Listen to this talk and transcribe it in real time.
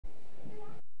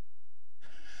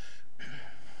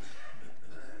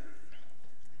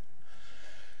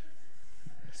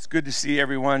good to see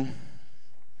everyone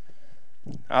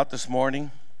out this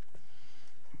morning.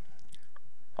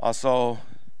 Also,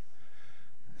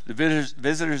 the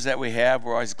visitors that we have,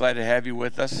 we're always glad to have you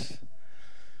with us.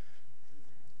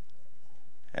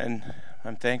 And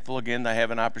I'm thankful again that I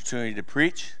have an opportunity to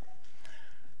preach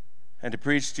and to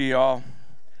preach to you all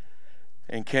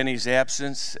in Kenny's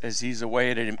absence as he's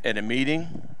away at a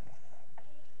meeting.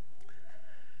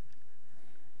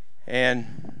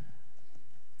 And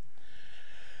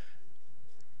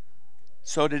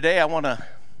so today I want to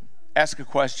ask a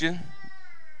question.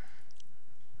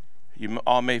 You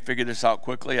all may figure this out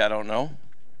quickly, I don't know.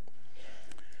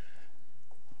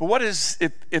 But what is,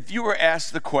 if you were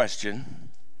asked the question,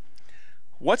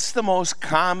 what's the most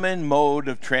common mode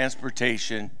of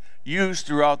transportation used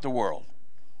throughout the world?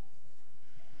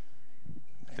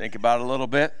 Think about it a little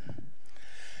bit.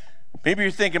 Maybe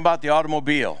you're thinking about the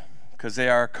automobile, because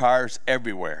there are cars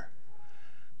everywhere,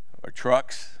 or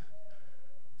trucks.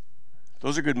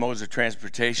 Those are good modes of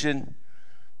transportation.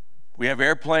 We have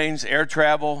airplanes, air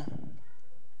travel.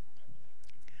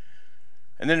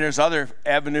 And then there's other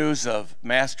avenues of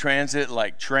mass transit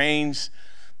like trains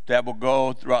that will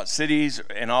go throughout cities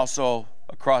and also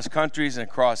across countries and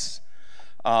across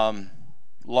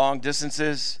long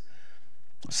distances,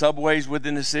 subways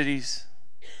within the cities,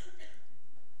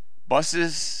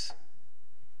 buses,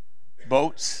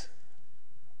 boats,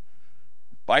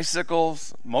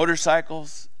 bicycles,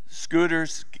 motorcycles,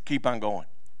 scooters, keep on going.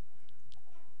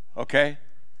 Okay?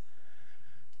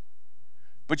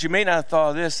 But you may not have thought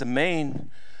of this. The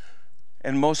main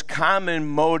and most common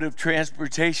mode of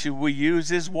transportation we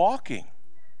use is walking.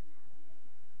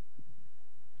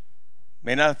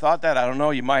 May not have thought that. I don't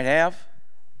know. You might have.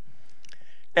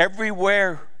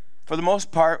 Everywhere, for the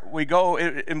most part, we go,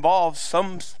 it involves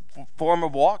some form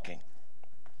of walking.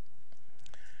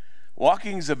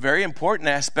 Walking is a very important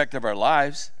aspect of our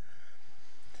lives.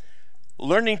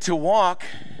 Learning to walk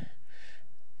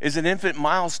is an infant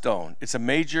milestone. It's a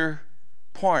major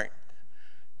point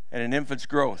in an infant's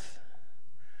growth.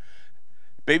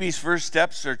 Baby's first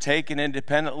steps are taken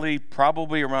independently,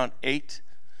 probably around 8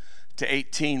 to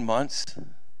 18 months.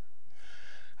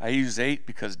 I use 8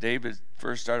 because David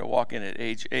first started walking at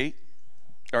age 8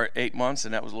 months,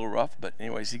 and that was a little rough. But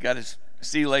anyways, he got his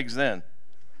sea legs then.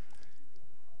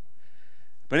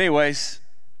 But anyways,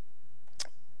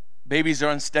 babies are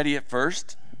unsteady at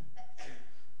first.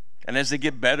 And as they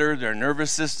get better, their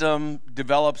nervous system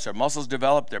develops, their muscles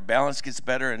develop, their balance gets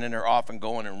better, and then they're off and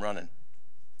going and running.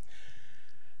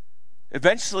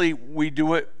 Eventually, we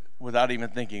do it without even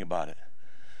thinking about it.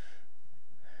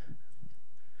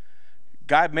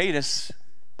 God made us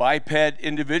biped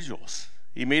individuals.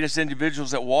 He made us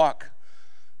individuals that walk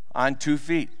on 2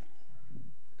 feet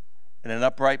in an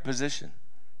upright position.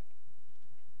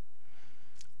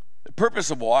 The purpose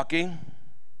of walking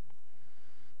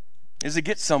is to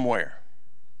get somewhere.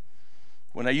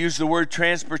 When I use the word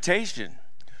transportation,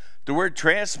 the word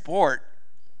transport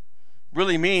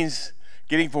really means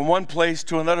getting from one place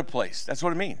to another place. That's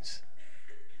what it means.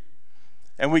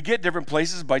 And we get different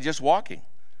places by just walking.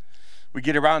 We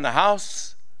get around the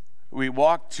house. We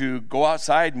walk to go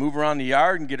outside, move around the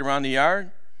yard, and get around the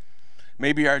yard.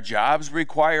 Maybe our jobs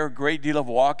require a great deal of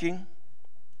walking.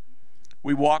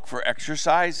 We walk for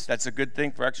exercise. That's a good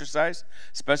thing for exercise,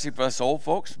 especially for us old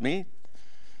folks, me.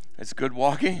 It's good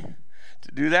walking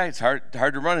to do that. It's hard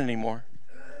to run anymore.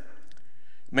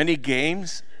 Many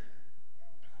games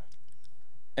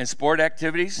and sport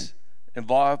activities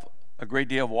involve a great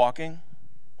deal of walking.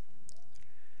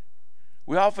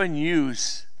 We often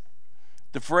use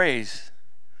the phrase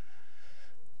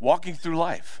walking through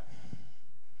life.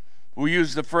 We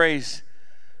use the phrase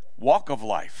walk of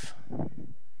life.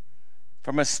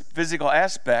 From a physical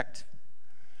aspect,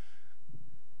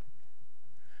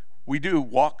 we do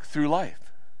walk through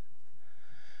life.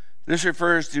 This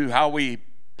refers to how we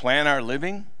plan our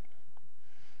living,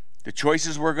 the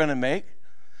choices we're going to make,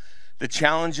 the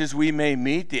challenges we may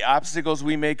meet, the obstacles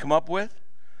we may come up with.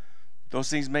 Those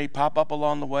things may pop up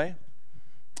along the way,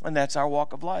 and that's our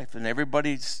walk of life. And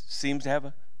everybody seems to have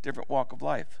a different walk of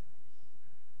life.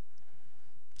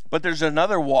 But there's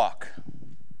another walk.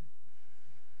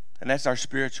 And that's our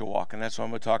spiritual walk, and that's what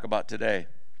I'm going to talk about today.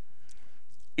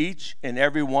 Each and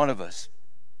every one of us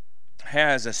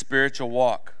has a spiritual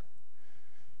walk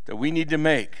that we need to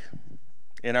make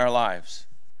in our lives.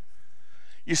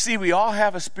 You see, we all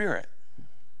have a spirit.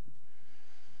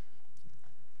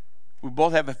 We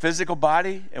both have a physical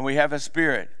body, and we have a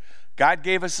spirit. God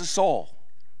gave us a soul.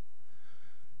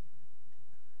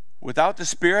 Without the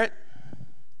spirit,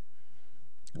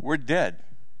 we're dead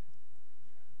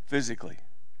physically.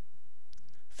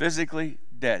 Physically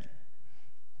dead.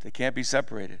 They can't be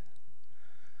separated.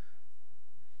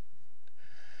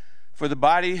 For the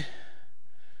body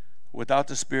without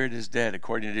the Spirit is dead,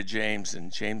 according to James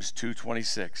in James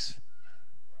 2:26.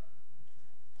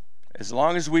 As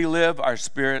long as we live, our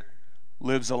spirit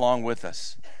lives along with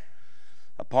us.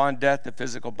 Upon death, the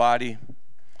physical body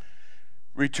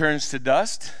returns to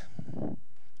dust,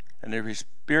 and the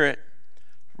spirit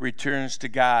returns to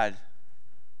God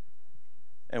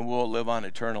and will live on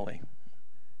eternally.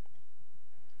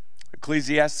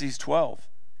 Ecclesiastes 12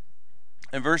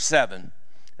 and verse 7,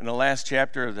 in the last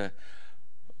chapter of the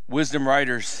Wisdom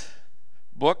Writer's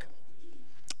book,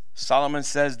 Solomon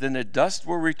says, "Then the dust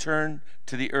will return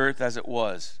to the earth as it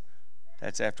was."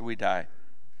 That's after we die.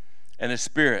 "And the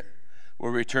spirit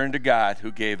will return to God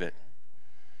who gave it."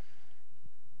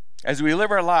 As we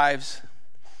live our lives,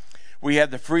 we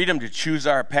have the freedom to choose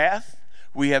our path.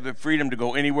 We have the freedom to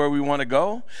go anywhere we want to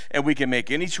go, and we can make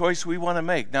any choice we want to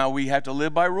make. Now, we have to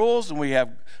live by rules, and we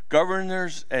have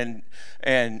governors and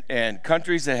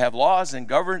countries that have laws and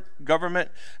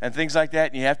government and things like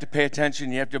that, and you have to pay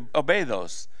attention. You have to obey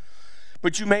those.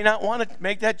 But you may not want to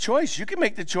make that choice. You can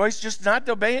make the choice just not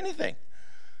to obey anything.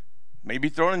 Maybe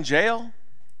thrown in jail.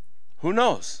 Who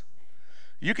knows?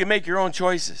 You can make your own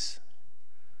choices.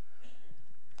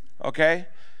 Okay?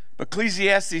 But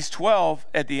Ecclesiastes 12,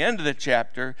 at the end of the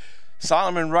chapter,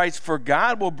 Solomon writes, "For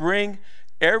God will bring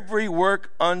every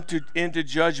work into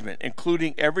judgment,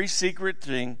 including every secret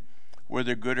thing,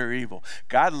 whether good or evil."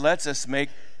 God lets us make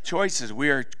choices. We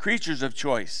are creatures of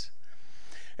choice.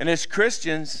 And as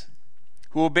Christians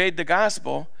who obeyed the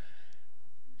gospel,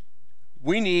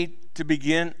 we need to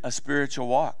begin a spiritual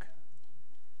walk.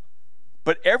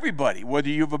 But everybody, whether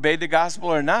you've obeyed the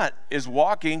gospel or not, is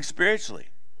walking spiritually.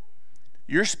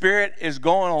 Your spirit is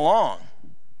going along.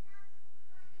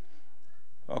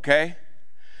 Okay?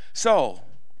 So,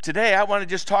 today I want to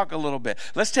just talk a little bit.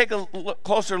 Let's take a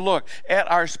closer look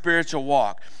at our spiritual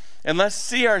walk. And let's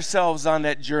see ourselves on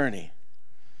that journey.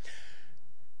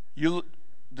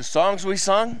 The songs we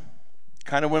sung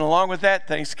kind of went along with that.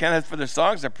 Thanks, Kenneth, for the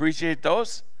songs. I appreciate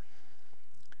those.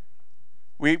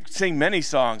 We sing many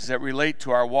songs that relate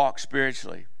to our walk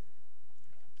spiritually.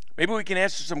 Maybe we can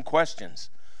answer some questions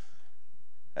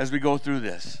as we go through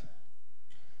this.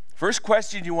 First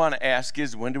question you want to ask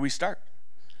is, when do we start?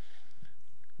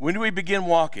 When do we begin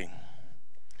walking?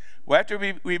 Well, after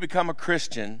we become a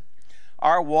Christian,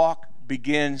 our walk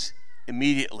begins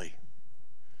immediately.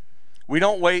 We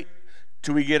don't wait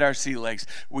till we get our sea legs.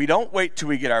 We don't wait till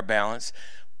we get our balance.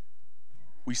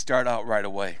 We start out right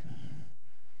away.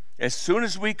 As soon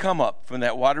as we come up from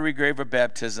that watery grave of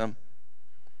baptism,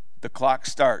 the clock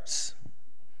starts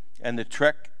and the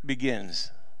trek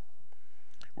begins.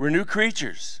 We're new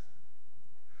creatures.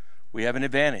 We have an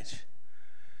advantage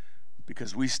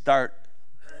because we start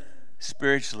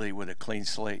spiritually with a clean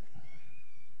slate.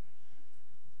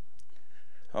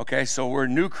 Okay, so we're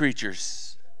new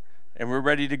creatures and we're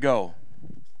ready to go.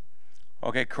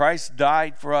 Okay, Christ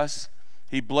died for us.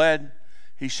 He bled.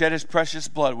 He shed his precious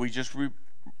blood. We just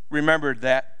remembered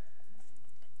that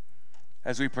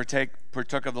as we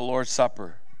partook of the Lord's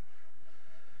Supper.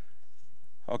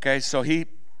 Okay, so he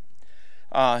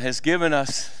has given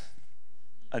us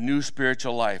a new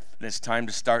spiritual life, and it's time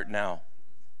to start now.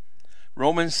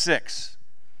 Romans 6.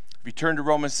 If you turn to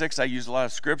Romans 6, I use a lot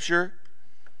of scripture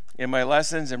in my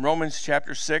lessons. In Romans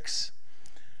chapter 6,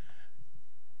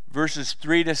 verses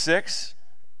 3 to 6,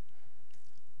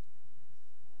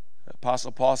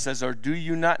 Apostle Paul says, "Or do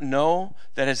you not know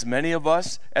that as many of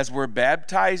us as were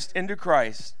baptized into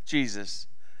Christ Jesus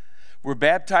were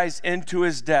baptized into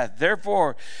his death?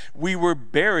 Therefore, we were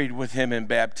buried with him in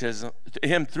baptism,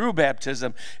 through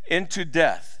baptism into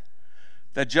death,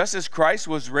 that just as Christ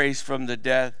was raised from the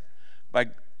dead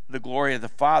by the glory of the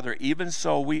Father, even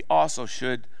so we also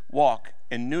should walk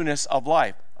in newness of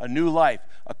life," a new life,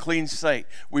 a clean slate.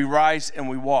 We rise and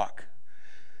we walk.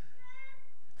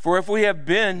 "For if we have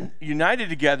been united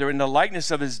together in the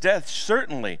likeness of his death,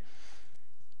 certainly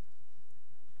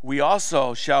we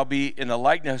also shall be in the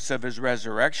likeness of his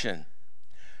resurrection.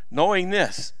 Knowing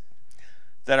this,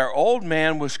 that our old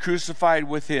man was crucified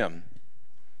with him,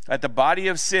 that the body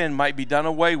of sin might be done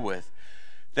away with,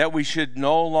 that we should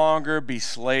no longer be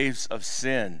slaves of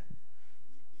sin."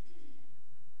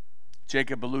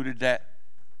 Jacob alluded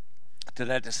to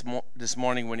that this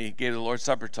morning when he gave the Lord's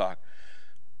Supper talk.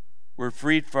 We're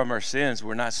freed from our sins.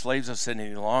 We're not slaves of sin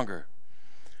any longer.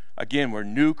 Again, we're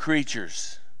new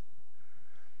creatures.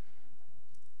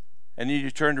 And then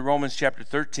you turn to Romans chapter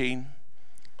 13,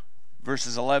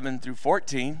 verses 11 through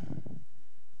 14.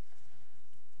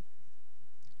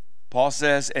 Paul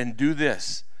says, "And do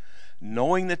this,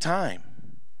 knowing the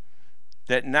time,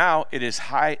 that now it is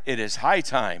high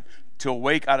time to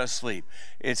awake out of sleep.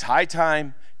 It's high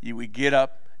time we get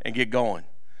up and get going.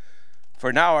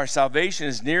 For now our salvation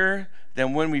is nearer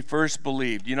than when we first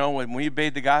believed. You know, when we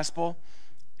obeyed the gospel,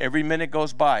 every minute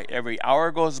goes by, every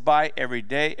hour goes by, every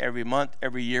day, every month,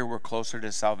 every year, we're closer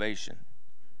to salvation.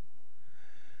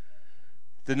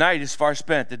 The night is far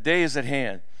spent, the day is at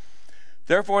hand.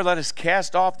 Therefore, let us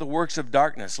cast off the works of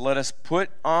darkness. Let us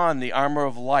put on the armor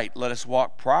of light. Let us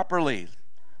walk properly.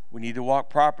 We need to walk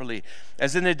properly,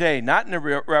 as in the day, not in the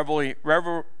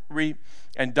revelry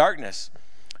and darkness,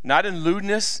 not in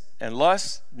lewdness and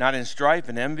lust, not in strife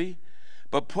and envy,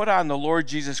 but put on the Lord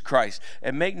Jesus Christ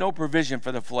and make no provision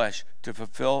for the flesh to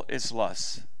fulfill its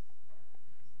lusts.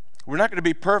 We're not going to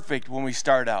be perfect when we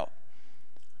start out.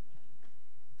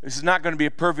 This is not going to be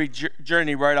a perfect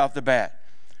journey right off the bat.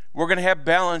 We're going to have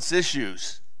balance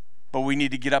issues, but we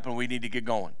need to get up and we need to get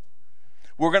going.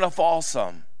 We're going to fall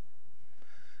some.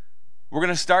 We're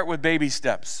going to start with baby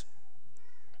steps,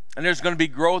 and there's going to be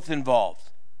growth involved.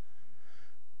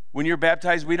 When you're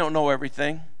baptized, we don't know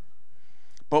everything,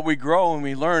 but we grow and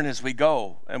we learn as we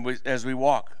go and as we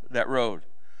walk that road.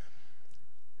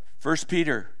 1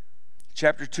 Peter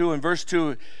chapter 2 and verse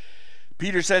 2,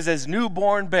 Peter says, as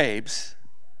newborn babes,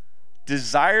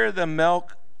 desire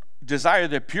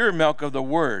the pure milk of the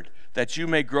word, that you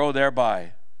may grow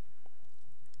thereby.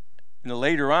 And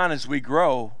later on, as we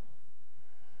grow,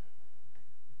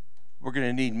 we're going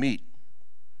to need meat,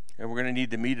 and we're going to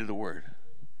need the meat of the word.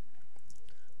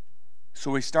 So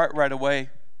we start right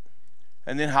away,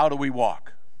 and then how do we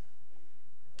walk?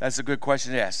 That's a good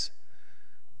question to ask.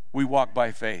 We walk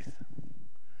by faith.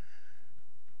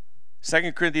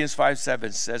 2 Corinthians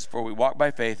 5:7 says, for we walk by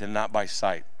faith and not by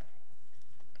sight.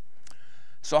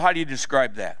 So how do you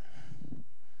describe that?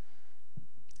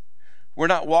 We're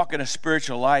not walking a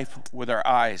spiritual life with our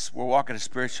eyes. We're walking a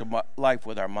spiritual life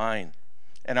with our mind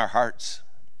and our hearts.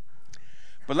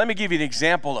 But let me give you an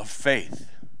example of faith.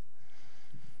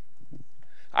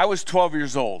 I was 12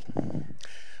 years old.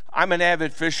 I'm an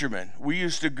avid fisherman. We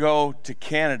used to go to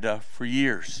Canada for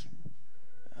years.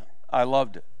 I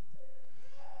loved it.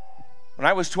 When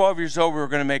I was 12 years old, we were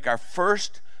going to make our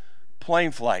first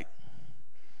plane flight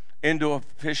into a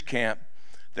fish camp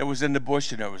that was in the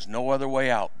bush, and there was no other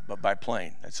way out but by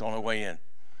plane. That's the only way in.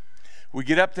 We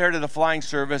get up there to the flying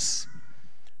service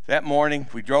that morning.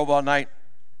 We drove all night.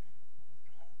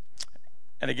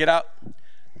 And I get out.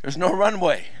 There's no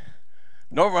runway.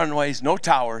 No runways, no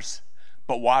towers,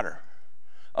 but water.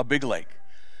 A big lake.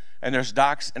 And there's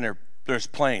docks and there's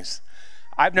planes.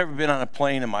 I've never been on a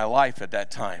plane in my life at that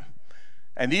time.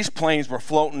 And these planes were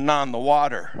floating on the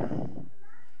water.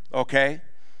 Okay?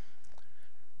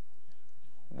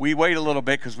 We wait a little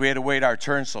bit because we had to wait our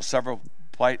turn, so several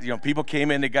people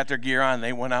came in, they got their gear on,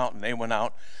 they went out,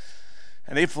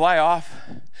 and they fly off.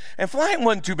 And flying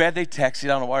wasn't too bad. They taxied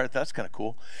on the water. That's kind of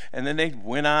cool. And then they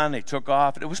went on, they took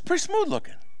off, and it was pretty smooth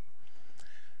looking.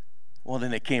 Well,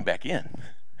 then they came back in.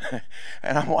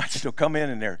 And I'm watching them come in,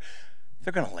 and they're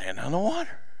going to land on the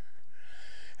water.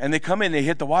 And they come in, they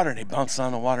hit the water, and they bounce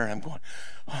on the water, and I'm going,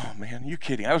 oh, man, you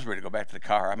kidding. I was ready to go back to the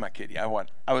car. I'm not kidding. I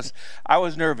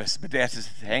was nervous, but Dad says,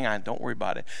 hang on, don't worry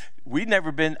about it. I'd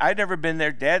never been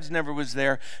there. Dad's never was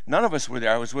there. None of us were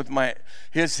there. I was with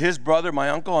his brother, my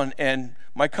uncle, and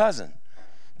my cousin.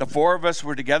 The four of us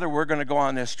were together. We're going to go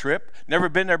on this trip. Never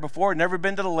been there before. Never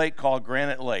been to the lake called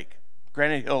Granite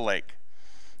Hill Lake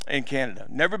in Canada.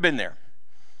 Never been there.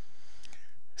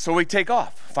 So we take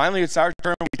off. Finally, it's our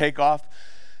turn. We take off.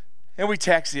 And we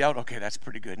taxi out. Okay, that's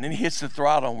pretty good. And then he hits the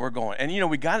throttle, and we're going. And,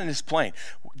 we got in this plane.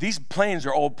 These planes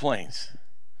are old planes.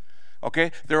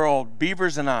 Okay? They're old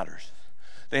beavers and otters.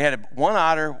 They had one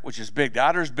otter, which is big. The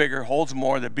otter's bigger, holds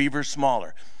more. The beaver's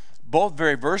smaller. Both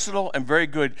very versatile and very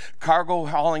good cargo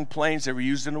hauling planes that were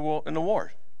used in the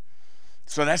war.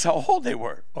 So that's how old they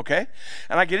were, okay?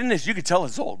 And I get in this. You can tell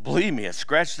it's old. Believe me, it's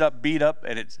scratched up, beat up,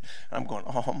 and I'm going,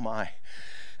 oh, my.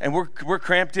 And we're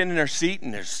cramped in our seat,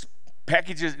 and there's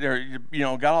packages,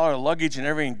 got all our luggage and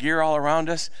everything, gear all around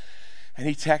us. And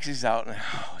he taxis out, and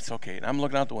it's okay. And I'm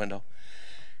looking out the window,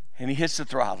 and he hits the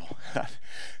throttle.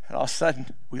 And all of a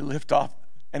sudden, we lift off.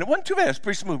 And it wasn't too bad. It was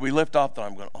pretty smooth. We lift off, though.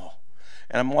 I'm going, oh.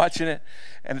 And I'm watching it.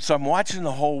 And so I'm watching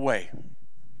the whole way.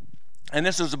 And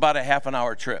this was about a half an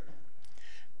hour trip.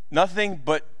 Nothing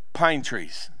but pine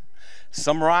trees.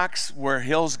 Some rocks where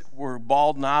hills were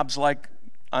bald knobs like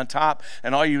on top,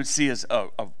 and all you would see is a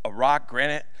rock,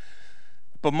 granite.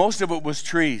 But most of it was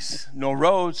trees. No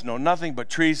roads, no nothing but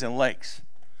trees and lakes.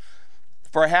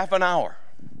 For a half an hour.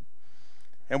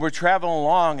 And we're traveling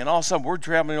along, and all of a sudden we're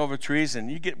traveling over trees,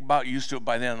 and you get about used to it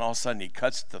by then, and all of a sudden he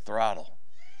cuts the throttle.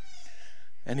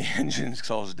 and the engine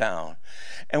slows down,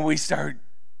 and we start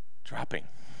dropping.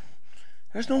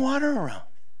 There's no water around.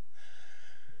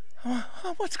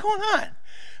 What's going on?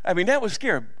 I mean, that was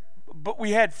scary. But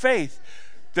we had faith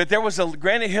that there was a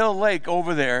Granite Hill Lake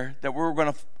over there that we were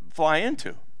going to fly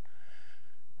into.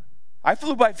 I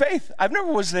flew by faith. I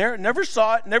never was there, never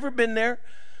saw it, never been there.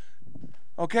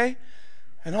 Okay?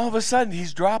 And all of a sudden,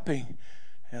 he's dropping,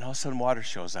 and all of a sudden, water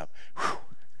shows up. Whew.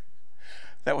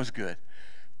 That was good.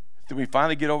 Then we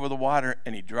finally get over the water,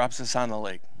 and he drops us on the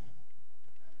lake.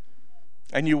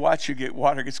 And you watch,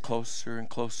 water gets closer and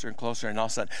closer and closer, and all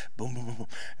of a sudden, boom, boom, boom, boom.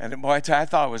 And boy, I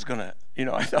thought I was going to,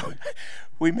 I thought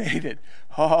we made it.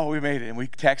 Oh, we made it. And we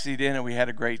taxied in, and we had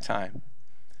a great time.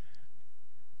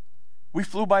 We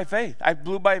flew by faith. I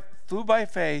flew by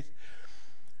faith,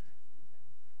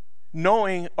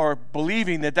 knowing or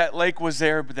believing that lake was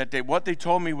there, but that what they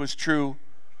told me was true.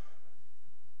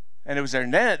 And it was there.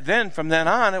 And then, from then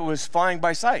on, it was flying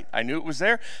by sight. I knew it was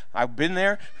there. I've been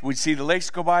there. We'd see the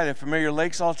lakes go by, the familiar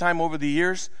lakes all the time over the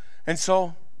years. And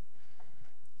so,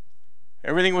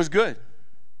 everything was good.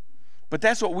 But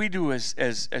that's what we do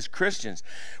as Christians.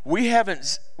 We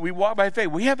walk by faith.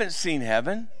 We haven't seen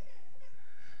heaven.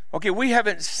 Okay, we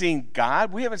haven't seen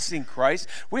God. We haven't seen Christ.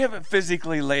 We haven't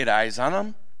physically laid eyes on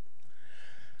him.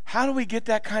 How do we get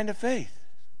that kind of faith?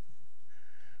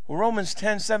 Well, Romans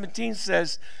 10:17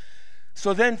 says,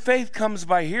 so then faith comes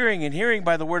by hearing, and hearing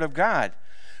by the word of God.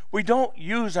 We don't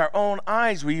use our own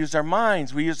eyes. We use our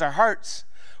minds. We use our hearts.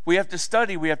 We have to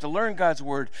study. We have to learn God's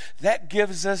word. That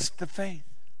gives us the faith.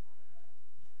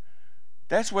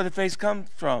 That's where the faith comes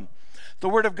from. The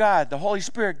word of God, the Holy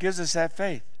Spirit gives us that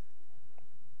faith.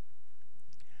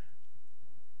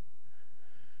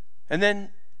 And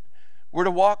then we're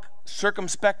to walk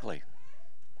circumspectly.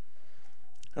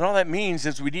 And all that means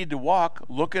is we need to walk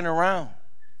looking around,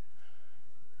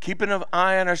 keeping an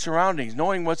eye on our surroundings,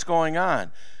 knowing what's going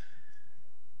on.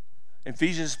 In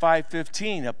Ephesians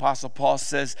 5:15, Apostle Paul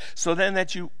says, so then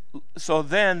that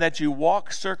you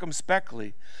walk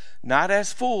circumspectly, not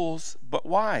as fools, but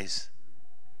wise.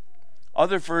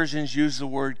 Other versions use the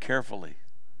word carefully.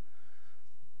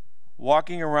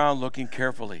 Walking around looking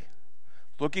carefully.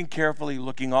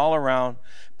 Looking all around,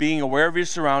 being aware of your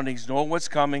surroundings, knowing what's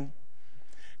coming.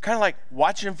 Kind of like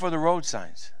watching for the road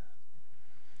signs.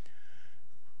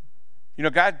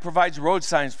 God provides road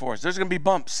signs for us. There's going to be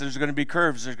bumps. There's going to be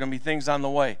curves. There's going to be things on the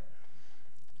way.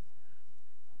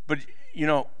 But,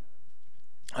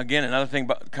 again, another thing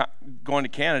about going to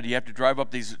Canada, you have to drive up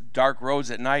these dark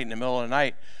roads at night in the middle of the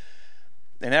night.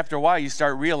 And after a while, you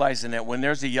start realizing that when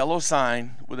there's a yellow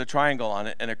sign with a triangle on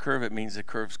it and a curve, it means the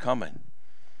curve's coming.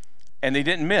 And they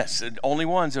didn't miss. The only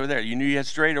ones that were there. You knew you had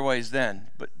straightaways then,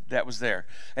 but that was there.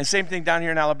 And same thing down here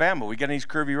in Alabama. We got these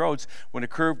curvy roads. When a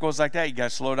curve goes like that, you got to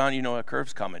slow down. You know a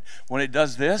curve's coming. When it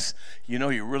does this, you know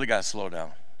you really got to slow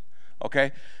down.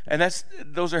 Okay? And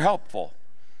those are helpful.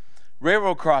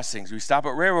 Railroad crossings. We stop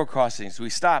at railroad crossings.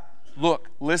 We stop, look,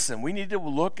 listen. We need to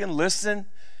look and listen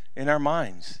in our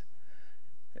minds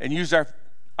and use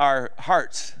our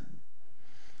hearts.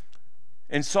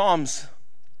 In Psalms,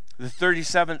 the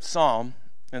 37th Psalm,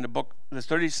 in the book, the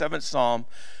 37th Psalm,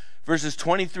 verses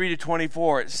 23 to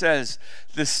 24, it says,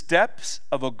 the steps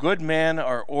of a good man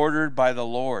are ordered by the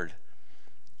Lord,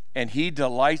 and he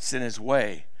delights in his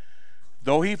way.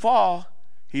 Though he fall,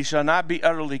 he shall not be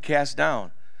utterly cast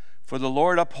down, for the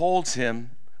Lord upholds him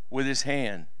with his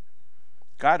hand.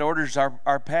 God orders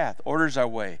our path, orders our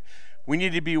way. We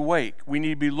need to be awake. We need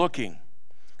to be looking.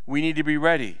 We need to be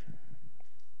ready.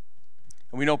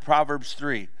 And we know Proverbs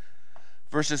 3.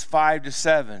 Verses 5 to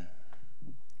 7.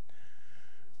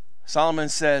 Solomon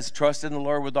says, trust in the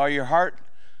Lord with all your heart.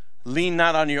 Lean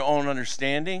not on your own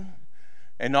understanding.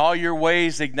 In all your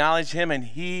ways acknowledge him, and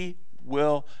he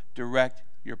will direct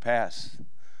your paths.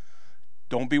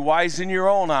 Don't be wise in your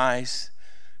own eyes.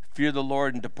 Fear the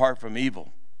Lord and depart from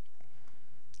evil.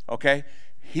 Okay?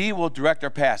 He will direct our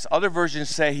paths. Other versions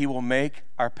say he will make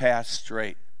our paths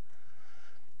straight.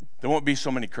 There won't be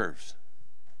so many curves.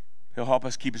 He'll help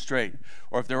us keep it straight.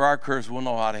 Or if there are curves, we'll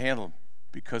know how to handle them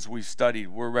because we've studied,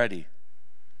 we're ready.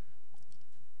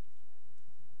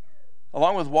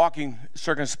 Along with walking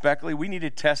circumspectly, we need to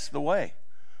test the way.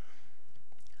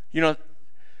 The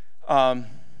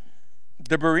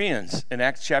Bereans in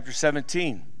Acts chapter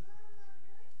 17,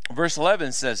 verse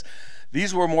 11 says,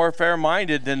 these were more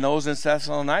fair-minded than those in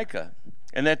Thessalonica,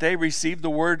 and that they received the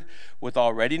word with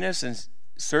all readiness and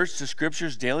searched the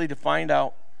scriptures daily to find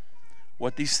out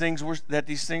that these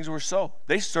things were so.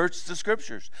 They searched the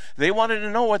scriptures. They wanted to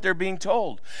know what they're being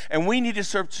told. And we need to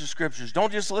search the scriptures.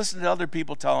 Don't just listen to other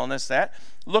people telling us that.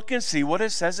 Look and see what it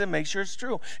says and make sure it's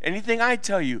true. Anything I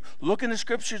tell you, look in the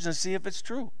scriptures and see if it's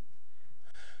true.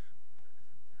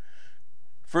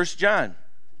 1 John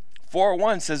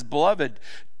 4:1 says, "Beloved,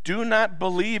 do not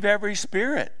believe every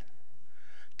spirit.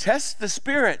 Test the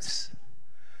spirits.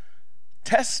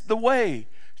 Test the way.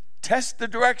 Test the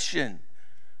direction.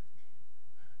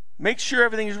 Make sure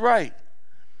everything is right.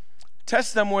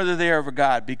 Test them whether they are of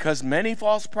God, because many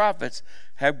false prophets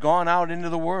have gone out into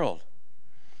the world."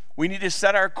 We need to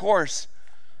set our course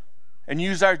and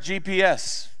use our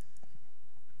GPS.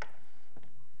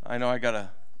 I know I got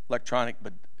a electronic,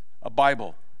 but a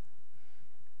Bible.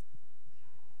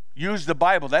 Use the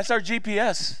Bible. That's our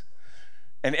GPS.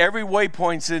 And every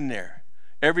waypoint's in there.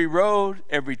 Every road,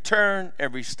 every turn,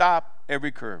 every stop,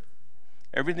 every curve.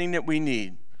 Everything that we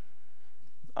need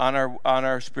on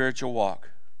our spiritual walk.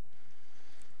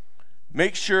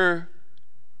 Make sure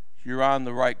you're on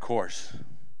the right course.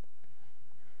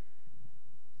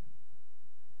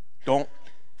 Don't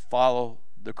follow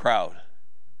the crowd.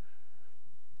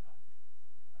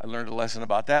 I learned a lesson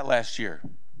about that last year.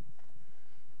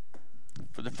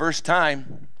 For the first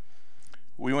time,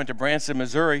 we went to Branson,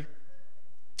 Missouri.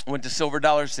 Went to Silver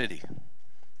Dollar City.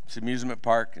 It's an amusement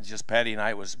park. It's just Patty and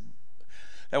I.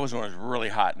 That was when it was really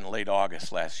hot in late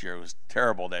August last year. It was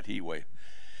terrible, that heat wave.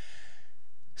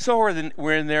 So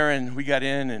we're in there, and we got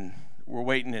in, and we're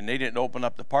waiting, and they didn't open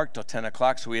up the park till 10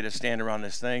 o'clock, so we had to stand around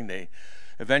this thing. They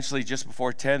eventually, just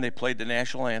before 10, they played the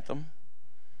national anthem,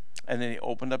 and then they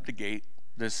opened up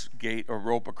this gate or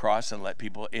rope across, and let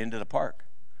people into the park.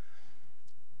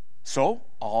 So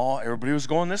everybody was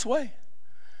going this way.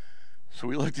 So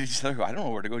we looked at each other. I don't know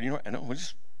where to go. I know. We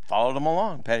just followed them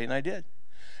along. Patty and I did,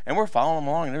 and we're following them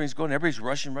along. And everybody's going. Everybody's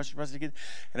rushing to get.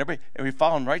 And we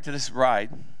follow them right to this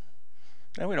ride.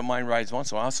 And we don't mind rides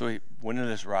once in a while, so we went into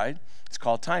this ride. It's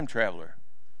called Time Traveler.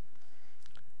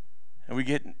 And we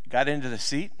got into the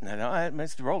seat, and I know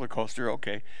it's the roller coaster.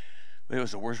 Okay, it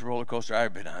was the worst roller coaster I've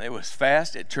ever been on. It was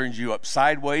fast. It turns you up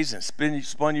sideways and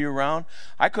spun you around.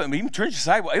 I couldn't even turn you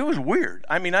sideways. It was weird.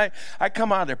 I mean, I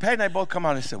come out there. Patty and I both come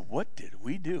out and said, "What did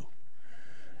we do?"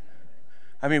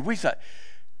 I mean, we thought.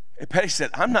 Patty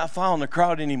said, "I'm not following the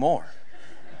crowd anymore."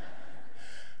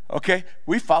 Okay,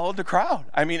 we followed the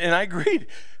crowd. I mean, and I agreed.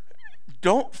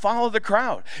 Don't follow the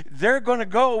crowd. They're going to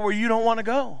go where you don't want to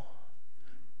go.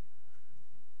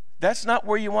 That's not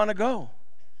where you want to go.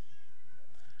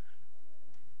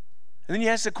 And then you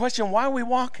ask the question, why are we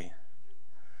walking?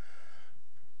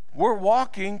 We're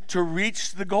walking to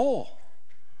reach the goal.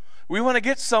 We want to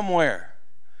get somewhere.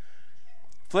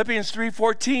 Philippians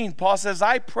 3:14, Paul says,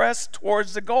 "I press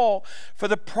towards the goal for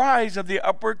the prize of the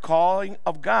upward calling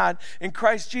of God in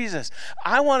Christ Jesus."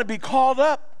 I want to be called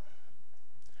up.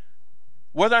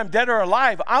 Whether I'm dead or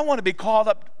alive, I want to be called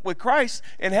up with Christ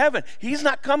in heaven. He's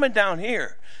not coming down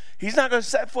here. He's not going to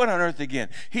set foot on earth again.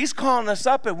 He's calling us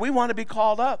up, and we want to be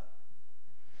called up.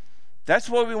 That's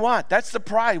what we want. That's the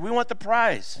prize. We want the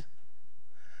prize.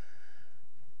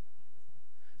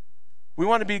 We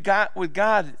want to be with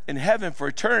God in heaven for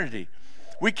eternity.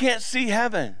 We can't see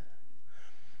heaven,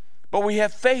 but we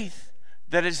have faith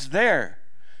that it's there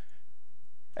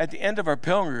at the end of our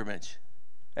pilgrimage,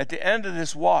 at the end of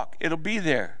this walk. It'll be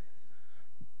there.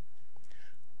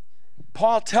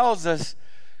 Paul tells us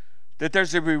that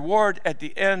there's a reward at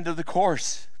the end of the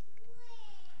course.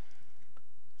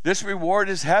 This reward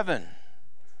is heaven.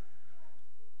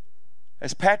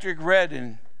 As Patrick read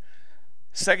in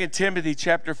 2 Timothy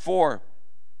chapter 4,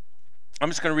 I'm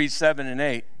just going to read 7 and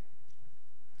 8. It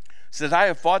says, "I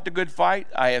have fought the good fight.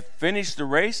 I have finished the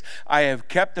race. I have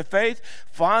kept the faith.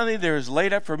 Finally, there is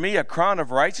laid up for me a crown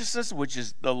of righteousness, which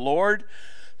is the Lord,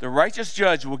 the righteous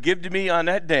judge, will give to me on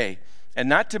that day. And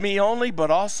not to me only,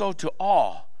 but also to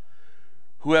all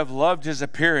who have loved his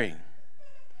appearing."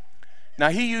 Now,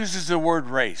 he uses the word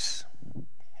race.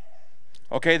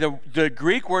 Okay, the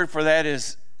Greek word for that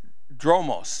is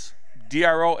dromos,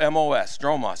 D-R-O-M-O-S,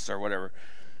 dromos or whatever.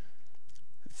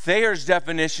 Thayer's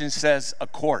definition says a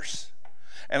course.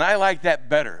 And I like that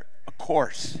better, a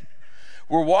course.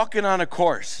 We're walking on a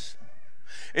course.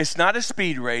 It's not a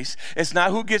speed race. It's not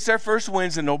who gets there first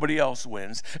wins and nobody else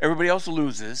wins. Everybody else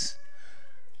loses.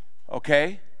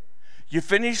 Okay? You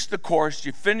finish the course,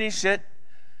 you finish it,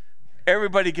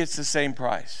 everybody gets the same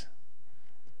prize.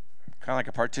 Kind of like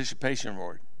a participation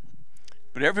award.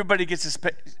 But everybody gets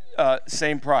the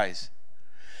same prize.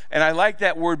 And I like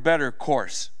that word better,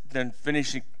 course, than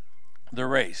finishing the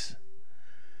race.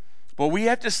 But we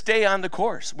have to stay on the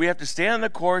course. We have to stay on the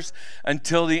course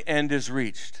until the end is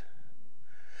reached.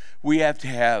 We have to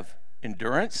have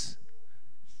endurance.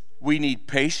 We need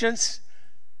patience.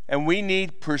 And we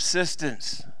need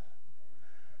persistence.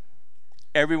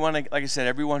 Everyone, like I said,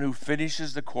 everyone who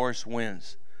finishes the course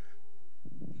wins.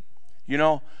 You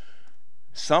know,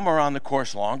 some are on the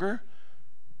course longer.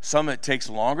 Some it takes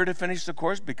longer to finish the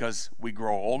course because we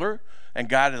grow older and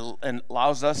God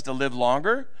allows us to live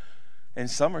longer. And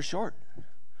some are short.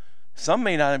 Some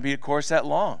may not be a course that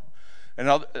long. And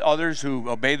others who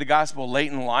obey the gospel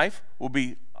late in life will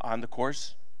be on the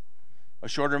course a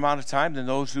shorter amount of time than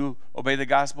those who obey the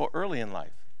gospel early in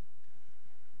life.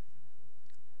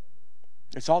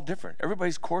 It's all different.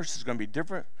 Everybody's course is going to be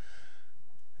different,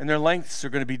 and their lengths are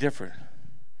going to be different.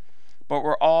 But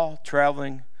we're all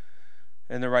traveling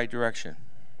in the right direction.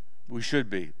 We should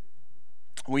be.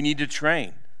 We need to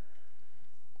train.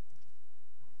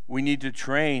 We need to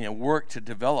train and work to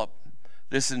develop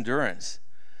this endurance.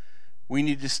 We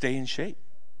need to stay in shape.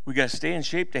 We got to stay in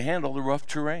shape to handle the rough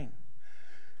terrain.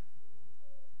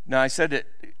 Now, I said that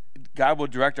God will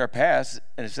direct our paths,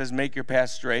 and it says make your path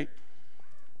straight.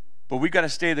 But we got to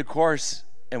stay the course,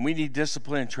 and we need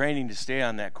discipline and training to stay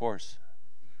on that course.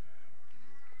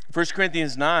 1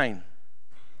 Corinthians 9,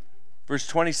 verse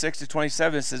 26 to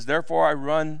 27 says, therefore I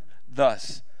run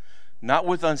thus, not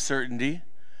with uncertainty.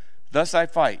 Thus I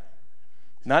fight,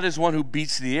 not as one who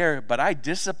beats the air, but I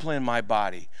discipline my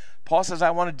body. Paul says,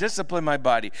 I want to discipline my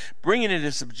body, bring it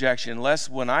into subjection, lest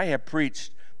when I have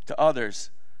preached to others,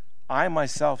 I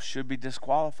myself should be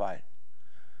disqualified.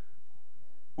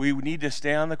 We need to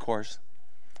stay on the course.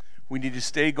 We need to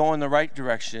stay going the right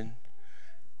direction.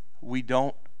 We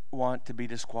don't want to be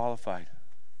disqualified.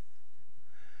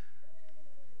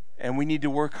 And we need to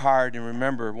work hard and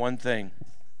remember one thing.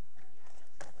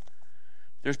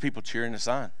 There's people cheering us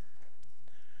on.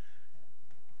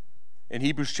 In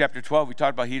Hebrews chapter 12, we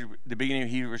talked about the beginning of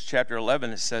Hebrews chapter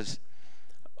 11. It says,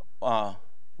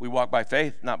 we walk by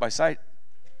faith, not by sight.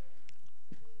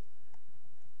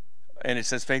 And it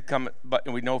says faith cometh,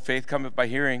 and we know faith cometh by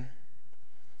hearing.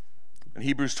 In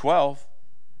Hebrews 12,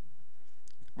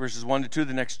 verses 1 to 2,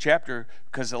 the next chapter,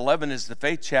 because 11 is the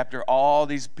faith chapter, all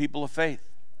these people of faith.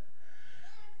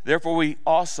 Therefore we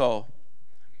also,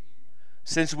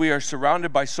 since we are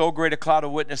surrounded by so great a cloud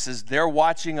of witnesses, they're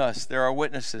watching us, they're our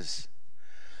witnesses.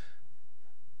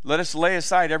 Let us lay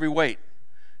aside every weight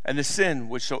and the sin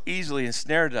which so easily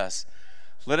ensnared us.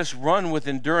 Let us run with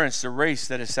endurance the race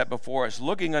that is set before us,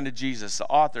 looking unto Jesus, the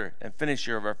author and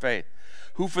finisher of our faith,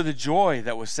 who for the joy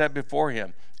that was set before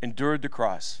him endured the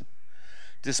cross,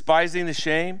 despising the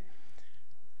shame,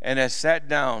 and has sat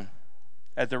down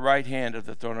at the right hand of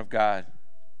the throne of God.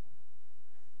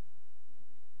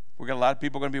 We've got a lot of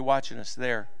people going to be watching us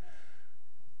there.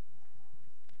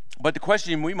 But the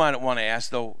question we might want to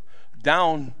ask, though,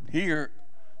 down here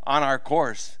on our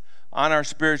course, on our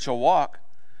spiritual walk,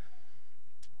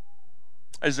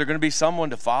 is there going to be someone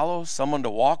to follow, someone to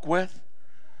walk with,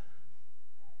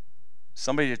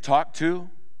 somebody to talk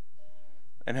to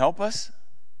and help us?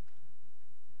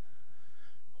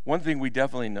 One thing we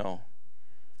definitely know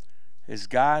is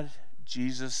God,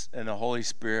 Jesus, and the Holy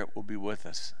Spirit will be with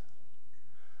us.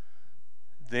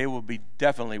 They will be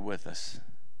definitely with us.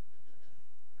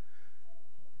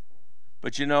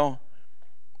 But you know,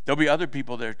 there'll be other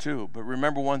people there too. But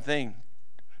remember one thing,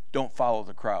 don't follow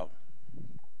the crowd.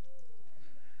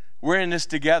 We're in this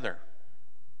together.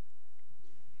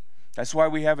 That's why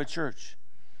we have a church.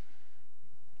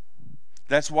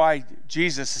 That's why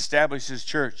Jesus established his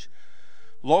church.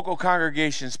 Local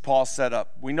congregations Paul set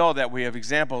up. We know that. We have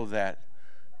example of that.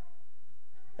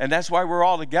 And that's why we're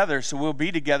all together, so we'll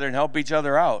be together and help each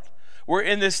other out. We're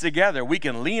in this together. We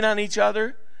can lean on each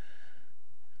other.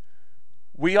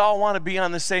 We all want to be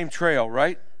on the same trail,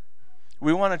 right?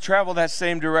 We want to travel that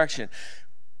same direction.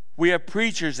 We have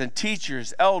preachers and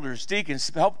teachers, elders, deacons,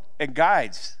 help and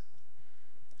guides.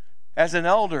 As an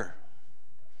elder,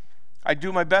 I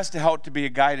do my best to help to be a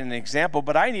guide and an example,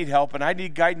 but I need help and I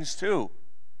need guidance too.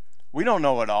 We don't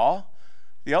know it all.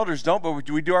 The elders don't, but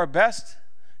we do our best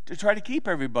to try to keep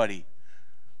everybody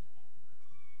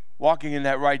walking in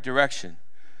that right direction.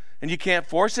 And you can't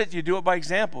force it. You do it by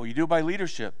example. You do it by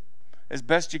leadership as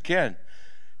best you can.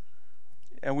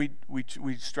 And we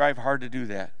strive hard to do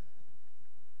that.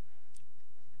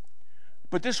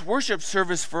 But this worship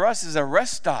service for us is a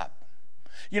rest stop.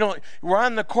 You know, we're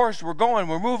on the course, we're going,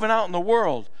 we're moving out in the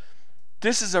world.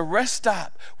 This is a rest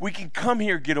stop. We can come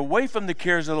here, get away from the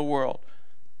cares of the world.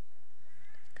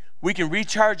 We can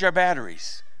recharge our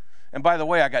batteries. And by the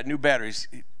way, I got new batteries.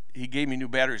 He gave me new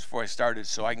batteries before I started,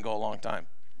 so I can go a long time.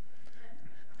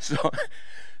 So,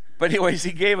 but anyways,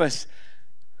 he gave us,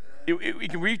 we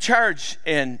can recharge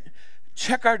and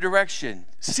check our direction,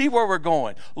 see where we're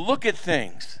going, look at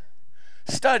things,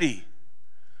 study.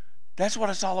 That's what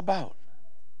it's all about.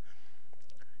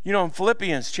 You know, in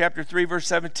Philippians chapter 3, verse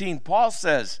 17, Paul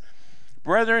says,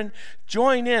 brethren,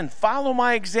 join in, follow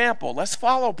my example. Let's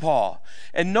follow Paul.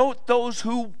 And note those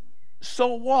who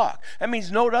so walk. That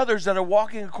means note others that are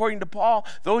walking according to Paul,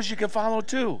 those you can follow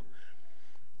too.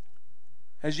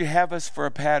 As you have us for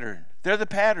a pattern. They're the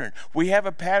pattern. We have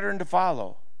a pattern to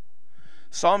follow.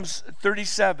 Psalms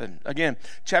 37, again,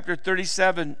 chapter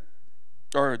 37,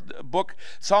 or book,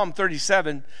 Psalm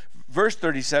 37, verse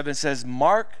 37 says,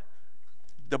 mark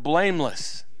the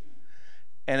blameless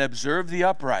and observe the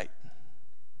upright,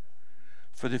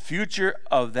 for the future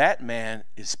of that man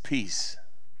is peace.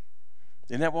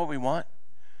 Isn't that what we want?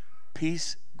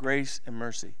 Peace, grace, and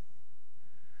mercy.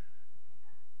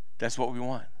 That's what we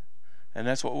want. And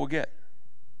that's what we'll get.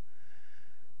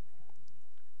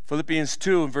 Philippians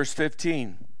 2 and verse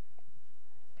 15.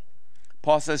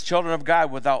 Paul says, children of God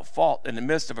without fault in the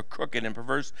midst of a crooked and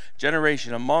perverse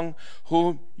generation, among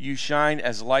whom you shine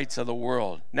as lights of the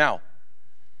world. Now,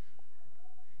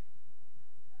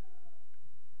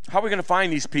 how are we going to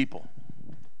find these people?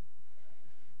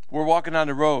 We're walking on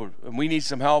the road and we need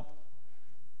some help.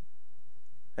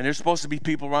 And there's supposed to be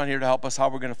people around here to help us. How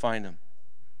are we going to find them?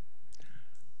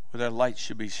 Well, their light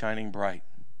should be shining bright.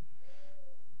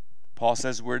 Paul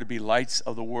says we're to be lights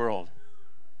of the world.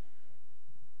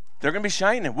 They're going to be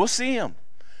shining. We'll see them.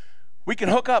 We can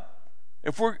hook up.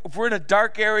 If we're in a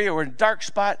dark area or in a dark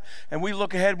spot and we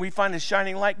look ahead and we find a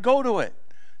shining light, go to it.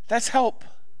 That's help.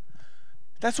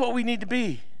 That's what we need to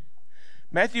be.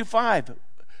 Matthew 5,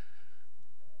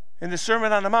 in the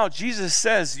Sermon on the Mount, Jesus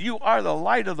says, you are the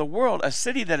light of the world. A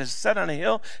city that is set on a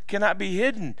hill cannot be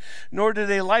hidden, nor do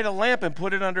they light a lamp and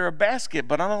put it under a basket,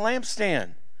 but on a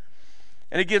lampstand.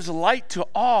 And it gives light to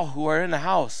all who are in the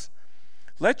house.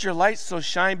 Let your light so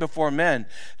shine before men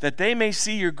that they may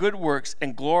see your good works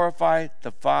and glorify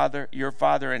the Father, your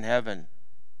Father in heaven.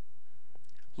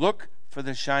 Look for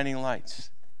the shining lights.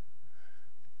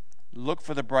 Look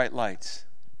for the bright lights.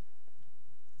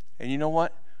 And you know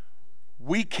what?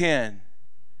 We can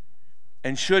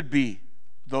and should be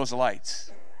those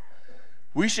lights.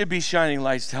 We should be shining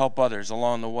lights to help others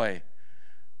along the way,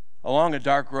 along a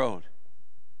dark road.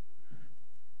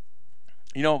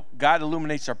 You know, God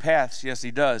illuminates our paths. Yes,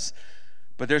 he does.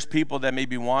 But there's people that may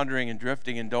be wandering and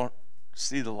drifting and don't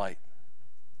see the light.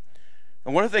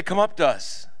 And what if they come up to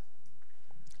us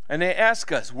and they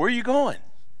ask us, where are you going?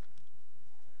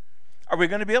 Are we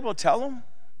going to be able to tell them?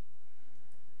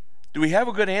 Do we have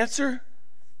a good answer?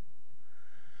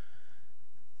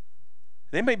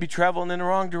 They may be traveling in the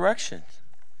wrong direction.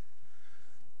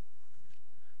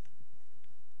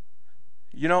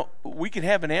 You know, we can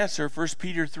have an answer. 1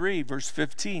 Peter 3, verse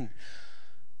 15.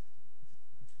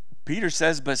 Peter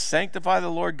says, but sanctify the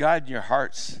Lord God in your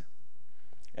hearts,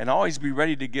 and always be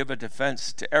ready to give a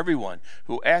defense to everyone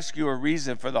who asks you a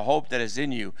reason for the hope that is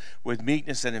in you with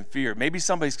meekness and in fear. Maybe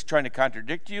somebody's trying to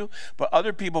contradict you, but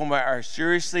other people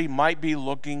might be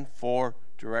looking for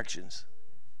directions.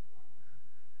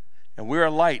 And we're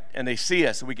a light, and they see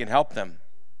us, and we can help them.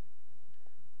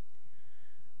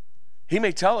 He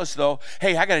may tell us, though,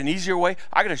 hey, I got an easier way.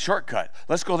 I got a shortcut.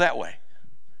 Let's go that way.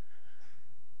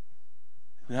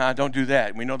 Nah, don't do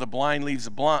that. We know the blind leads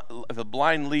the blind. If the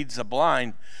blind leads the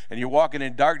blind, and you're walking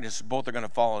in darkness, both are going to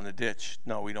fall in the ditch.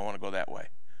 No, we don't want to go that way.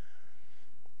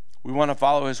 We want to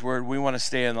follow his word. We want to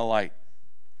stay in the light.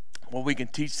 Well, we can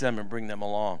teach them and bring them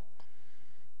along.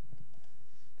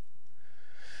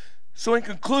 So in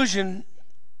conclusion,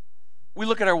 we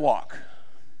look at our walk.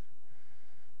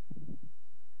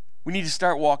 We need to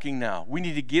start walking now. We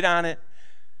need to get on it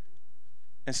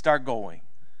and start going.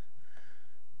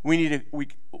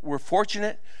 We're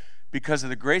fortunate because of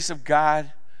the grace of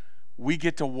God, we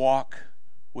get to walk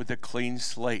with a clean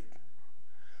slate.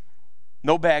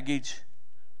 No baggage.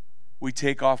 We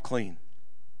take off clean.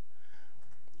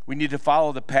 We need to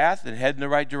follow the path and head in the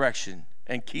right direction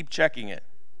and keep checking it.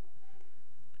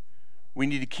 We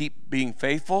need to keep being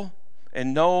faithful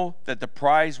and know that the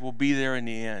prize will be there in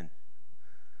the end.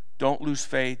 Don't lose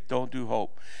faith. Don't do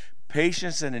hope.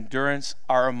 Patience and endurance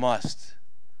are a must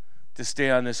to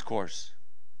stay on this course.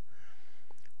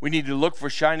 We need to look for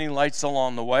shining lights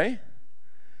along the way,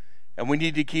 and we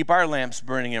need to keep our lamps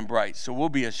burning and bright so we'll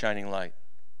be a shining light.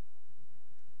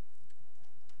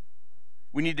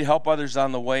 We need to help others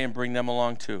on the way and bring them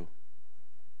along too.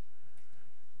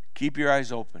 Keep your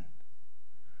eyes open.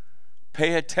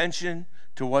 Pay attention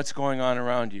to what's going on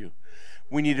around you.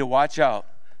 We need to watch out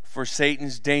for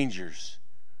Satan's dangers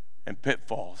and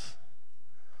pitfalls.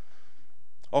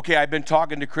 Okay, I've been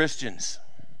talking to Christians.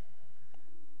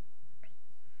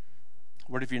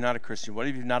 What if you're not a Christian? What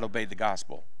if you've not obeyed the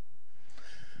gospel?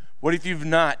 What if you've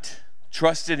not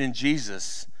trusted in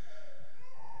Jesus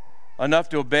enough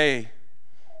to obey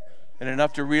and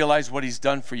enough to realize what he's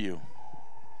done for you?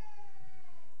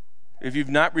 If you've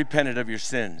not repented of your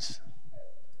sins,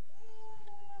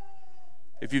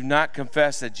 if you've not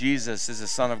confessed that Jesus is the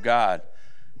Son of God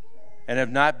and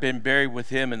have not been buried with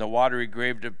him in the watery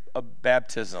grave of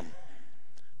baptism,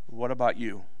 what about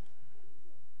you?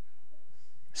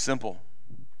 Simple.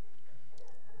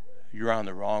 You're on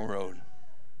the wrong road.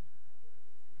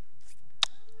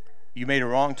 You made a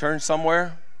wrong turn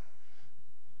somewhere,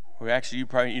 or actually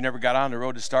you never got on the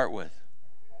road to start with.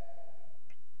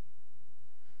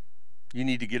 You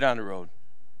need to get on the road.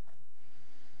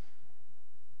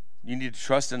 You need to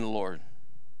trust in the Lord,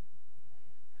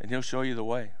 and he'll show you the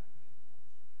way.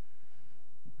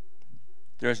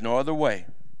 There's no other way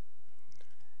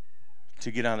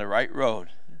to get on the right road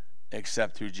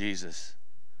except through Jesus.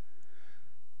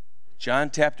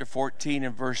 John chapter 14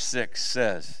 and verse 6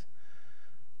 says,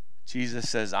 Jesus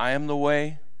says, I am the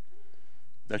way,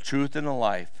 the truth, and the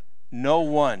life. No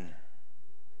one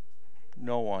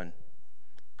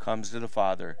comes to the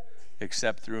Father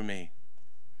except through me.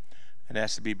 And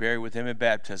has to be buried with him in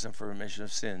baptism for remission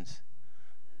of sins.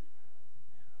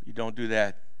 You don't do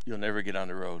that, you'll never get on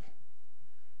the road.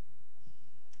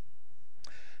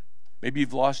 Maybe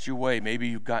you've lost your way. Maybe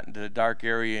you've gotten to the dark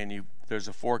area and there's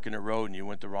a fork in the road and you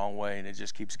went the wrong way and it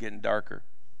just keeps getting darker.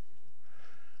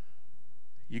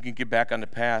 You can get back on the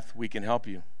path. We can help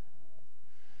you.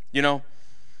 You know,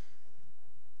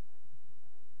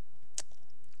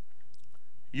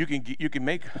 you can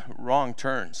make wrong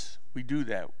turns. We do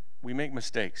that. We make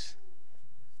mistakes.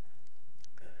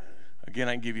 Again,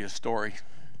 I can give you a story.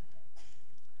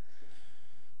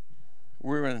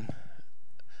 We're in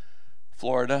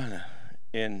Florida,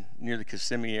 near the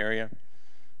Kissimmee area.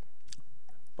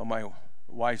 But my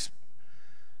wife's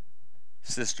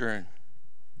sister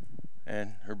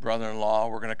and her brother-in-law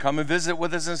were going to come and visit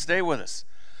with us and stay with us.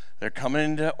 They're coming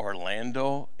into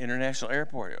Orlando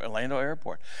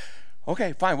Airport.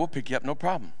 Okay, fine, we'll pick you up, no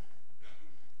problem.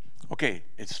 Okay,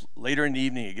 it's later in the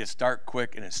evening, it gets dark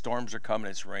quick, and storms are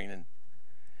coming, it's raining.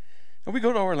 And we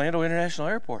go to Orlando International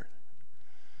Airport.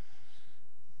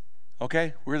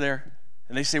 Okay, we're there.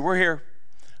 And they say, we're here.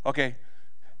 Okay,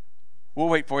 we'll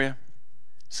wait for you.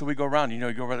 So we go around. You know,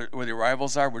 you go where the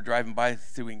arrivals are. We're driving by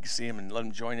so we can see them and let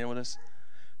them join in with us.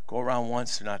 Go around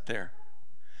once, they're not there.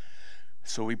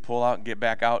 So we pull out and get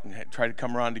back out and try to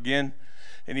come around again.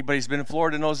 Anybody who's been in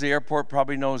Florida knows the airport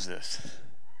probably knows this.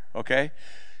 Okay?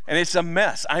 And it's a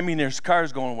mess. I mean, there's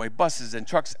cars going away, buses and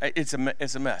trucks. It's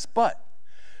a mess. But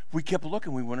we kept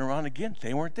looking. We went around again.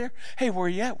 They weren't there. Hey, where are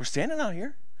you at? We're standing out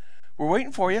here. We're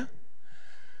waiting for you.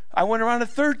 I went around a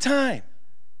third time.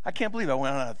 I can't believe I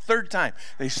went around a third time.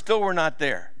 They still were not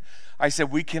there. I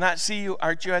said, we cannot see you.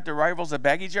 Aren't you at the arrivals of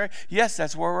baggage area? Yes,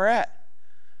 that's where we're at.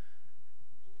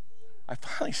 I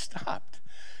finally stopped.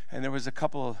 And there was a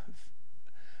couple of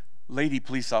lady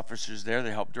police officers there.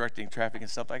 They helped directing traffic and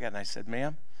stuff like that. And I said,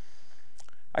 ma'am,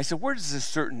 I said, where does this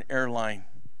certain airline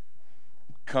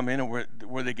come in and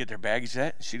where they get their baggage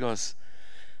at? She goes,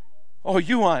 oh,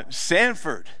 you want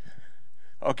Sanford,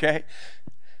 okay?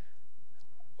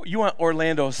 You want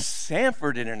Orlando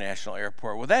Sanford International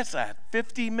Airport. Well, that's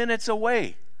 50 minutes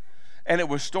away. And it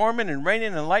was storming and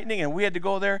raining and lightning, and we had to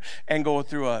go there and go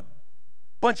through a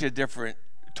bunch of different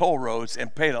toll roads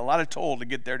and paid a lot of toll to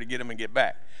get there to get them and get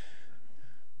back.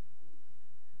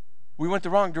 We went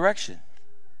the wrong direction.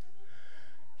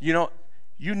 You know,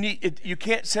 you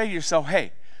can't say to yourself,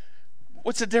 hey,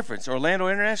 what's the difference? Orlando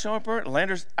International Airport?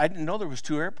 I didn't know there was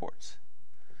two airports.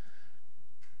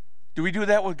 Do we do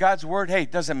that with God's word? Hey,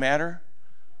 it doesn't matter.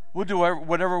 We'll do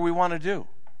whatever we want to do.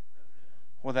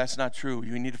 Well, that's not true.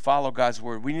 You need to follow God's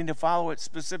word. We need to follow it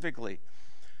specifically.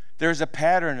 There's a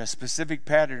pattern, a specific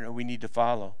pattern that we need to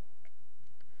follow.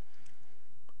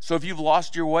 So if you've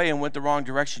lost your way and went the wrong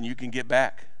direction, you can get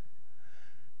back.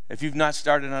 If you've not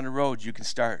started on the road, you can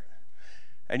start.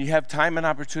 And you have time and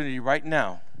opportunity right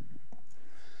now,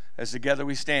 as together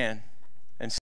we stand,